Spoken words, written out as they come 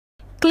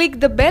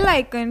Click the bell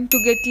icon to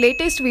get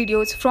latest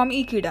videos from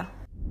Ekeeda.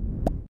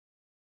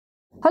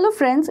 Hello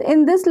friends,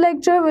 in this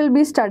lecture we'll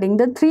be studying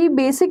the three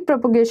basic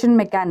propagation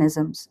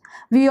mechanisms.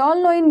 We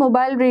all know in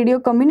mobile radio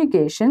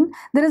communication,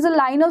 there is a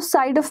line of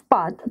sight of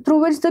path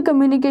through which the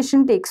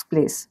communication takes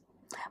place.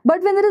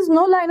 But when there is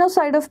no line of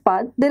sight of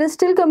path, there is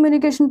still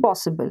communication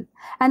possible.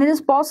 And it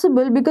is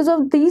possible because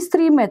of these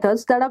three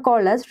methods that are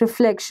called as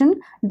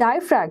reflection,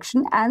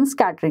 diffraction and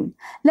scattering.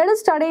 Let us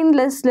study in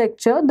this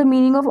lecture the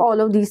meaning of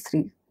all of these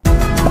three.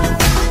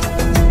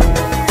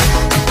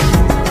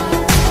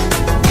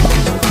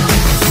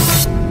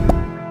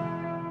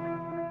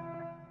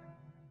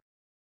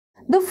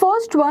 The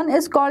first one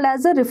is called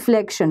as a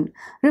reflection.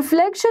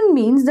 Reflection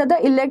means that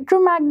the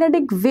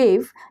electromagnetic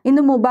wave in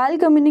the mobile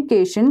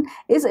communication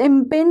is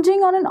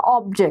impinging on an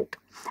object,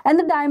 and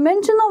the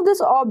dimension of this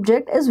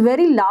object is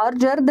very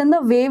larger than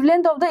the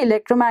wavelength of the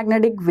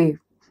electromagnetic wave.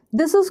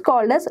 This is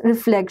called as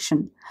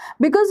reflection.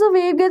 Because the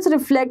wave gets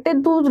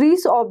reflected to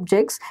these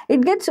objects,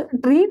 it gets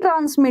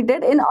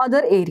retransmitted in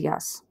other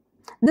areas.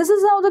 This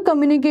is how the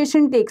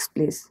communication takes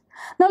place.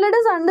 Now let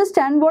us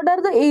understand what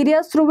are the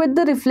areas through which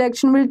the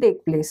reflection will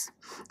take place.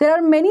 There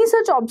are many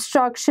such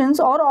obstructions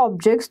or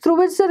objects through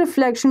which the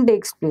reflection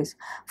takes place.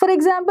 For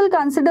example,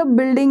 consider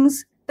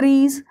buildings,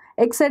 trees,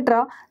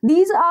 etc.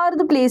 These are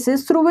the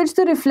places through which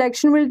the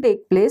reflection will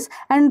take place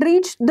and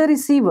reach the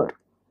receiver.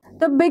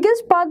 The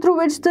biggest path through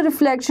which the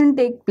reflection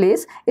takes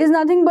place is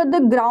nothing but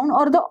the ground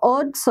or the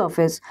earth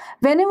surface.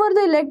 Whenever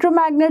the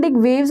electromagnetic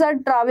waves are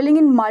traveling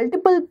in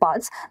multiple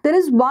paths, there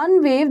is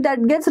one wave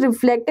that gets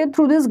reflected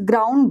through this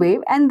ground wave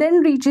and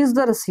then reaches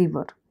the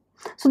receiver.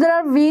 So there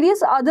are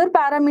various other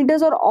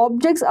parameters or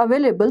objects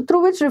available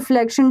through which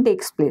reflection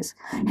takes place.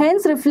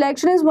 Hence,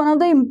 reflection is one of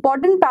the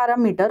important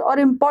parameter or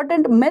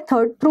important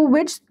method through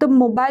which the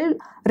mobile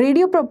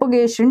radio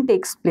propagation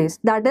takes place.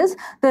 That is,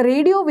 the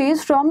radio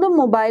waves from the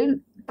mobile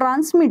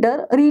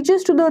transmitter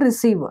reaches to the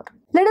receiver.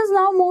 Let us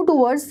now move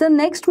towards the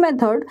next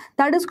method,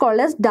 that is called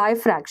as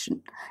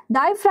diffraction.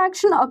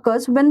 Diffraction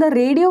occurs when the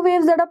radio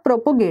waves that are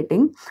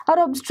propagating are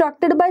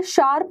obstructed by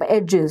sharp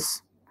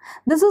edges.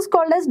 This is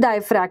called as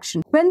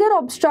diffraction. When they are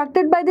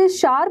obstructed by these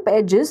sharp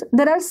edges,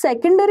 there are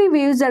secondary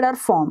waves that are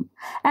formed,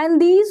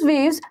 and these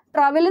waves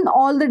travel in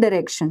all the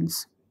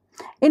directions.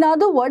 In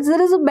other words,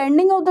 there is a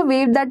bending of the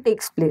wave that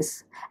takes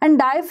place. And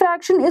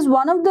diffraction is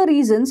one of the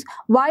reasons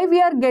why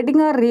we are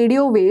getting our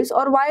radio waves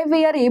or why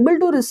we are able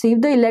to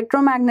receive the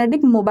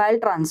electromagnetic mobile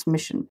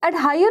transmission. At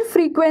higher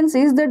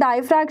frequencies, the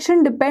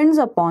diffraction depends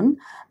upon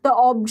the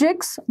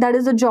objects, that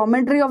is the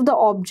geometry of the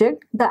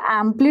object, the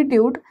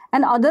amplitude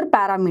and other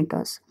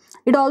parameters.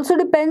 It also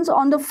depends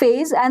on the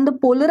phase and the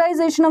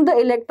polarization of the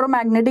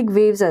electromagnetic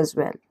waves as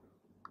well.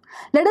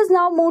 Let us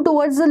now move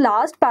towards the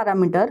last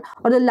parameter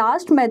or the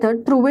last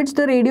method through which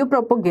the radio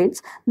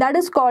propagates, that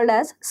is called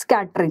as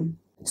scattering.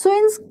 So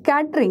in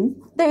scattering,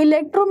 the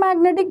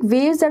electromagnetic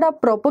waves that are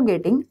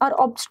propagating are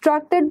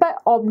obstructed by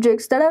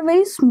objects that are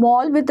very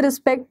small with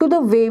respect to the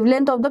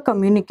wavelength of the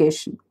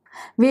communication.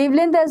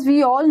 Wavelength, as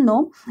we all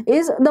know,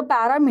 is the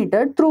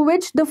parameter through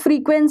which the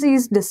frequency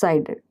is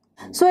decided.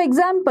 So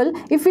example,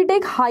 if we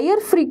take higher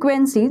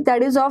frequency,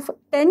 that is of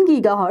 10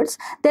 GHz,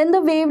 then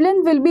the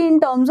wavelength will be in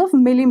terms of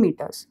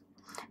millimeters.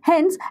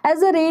 Hence,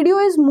 as the radio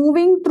is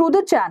moving through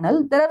the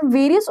channel, there are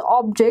various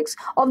objects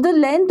of the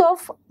length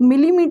of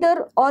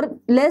millimeter or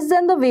less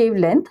than the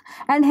wavelength,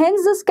 and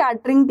hence the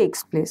scattering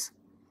takes place.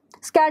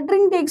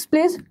 Scattering takes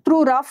place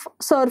through rough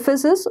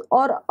surfaces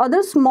or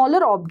other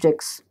smaller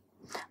objects.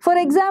 For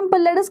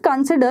example, let us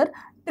consider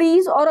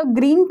trees or a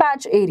green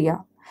patch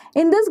area.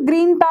 In this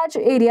green patch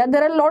area,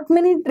 there are lot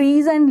many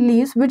trees and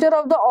leaves which are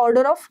of the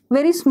order of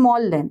very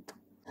small length.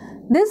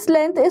 This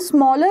length is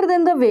smaller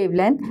than the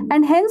wavelength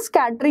and hence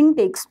scattering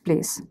takes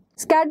place.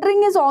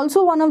 Scattering is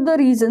also one of the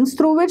reasons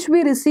through which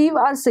we receive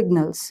our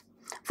signals.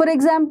 For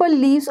example,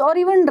 leaves or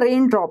even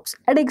raindrops.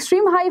 At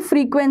extreme high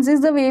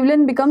frequencies, the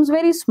wavelength becomes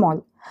very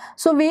small.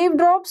 So wave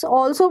drops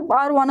also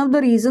are one of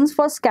the reasons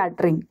for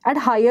scattering at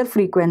higher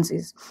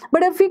frequencies.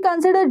 But if we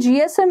consider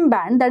GSM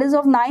band, that is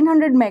of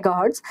 900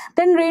 MHz,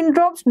 then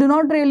raindrops do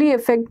not really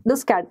affect the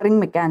scattering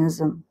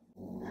mechanism.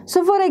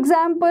 So for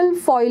example,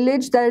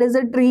 foliage, that is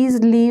the trees,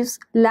 leaves,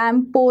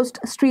 lamp post,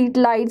 street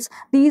lights,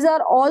 these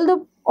are all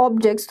the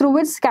objects through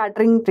which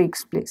scattering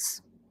takes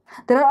place.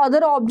 There are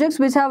other objects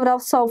which have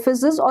rough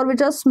surfaces or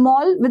which are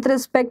small with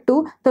respect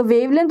to the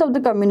wavelength of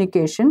the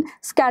communication.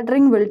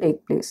 Scattering will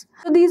take place.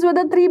 So these were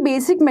the three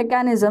basic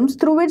mechanisms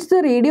through which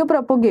the radio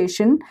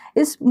propagation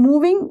is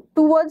moving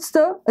towards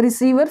the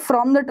receiver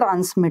from the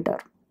transmitter.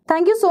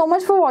 Thank you so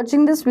much for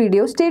watching this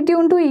video. Stay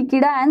tuned to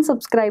Ekeeda and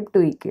subscribe to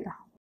Ekeeda.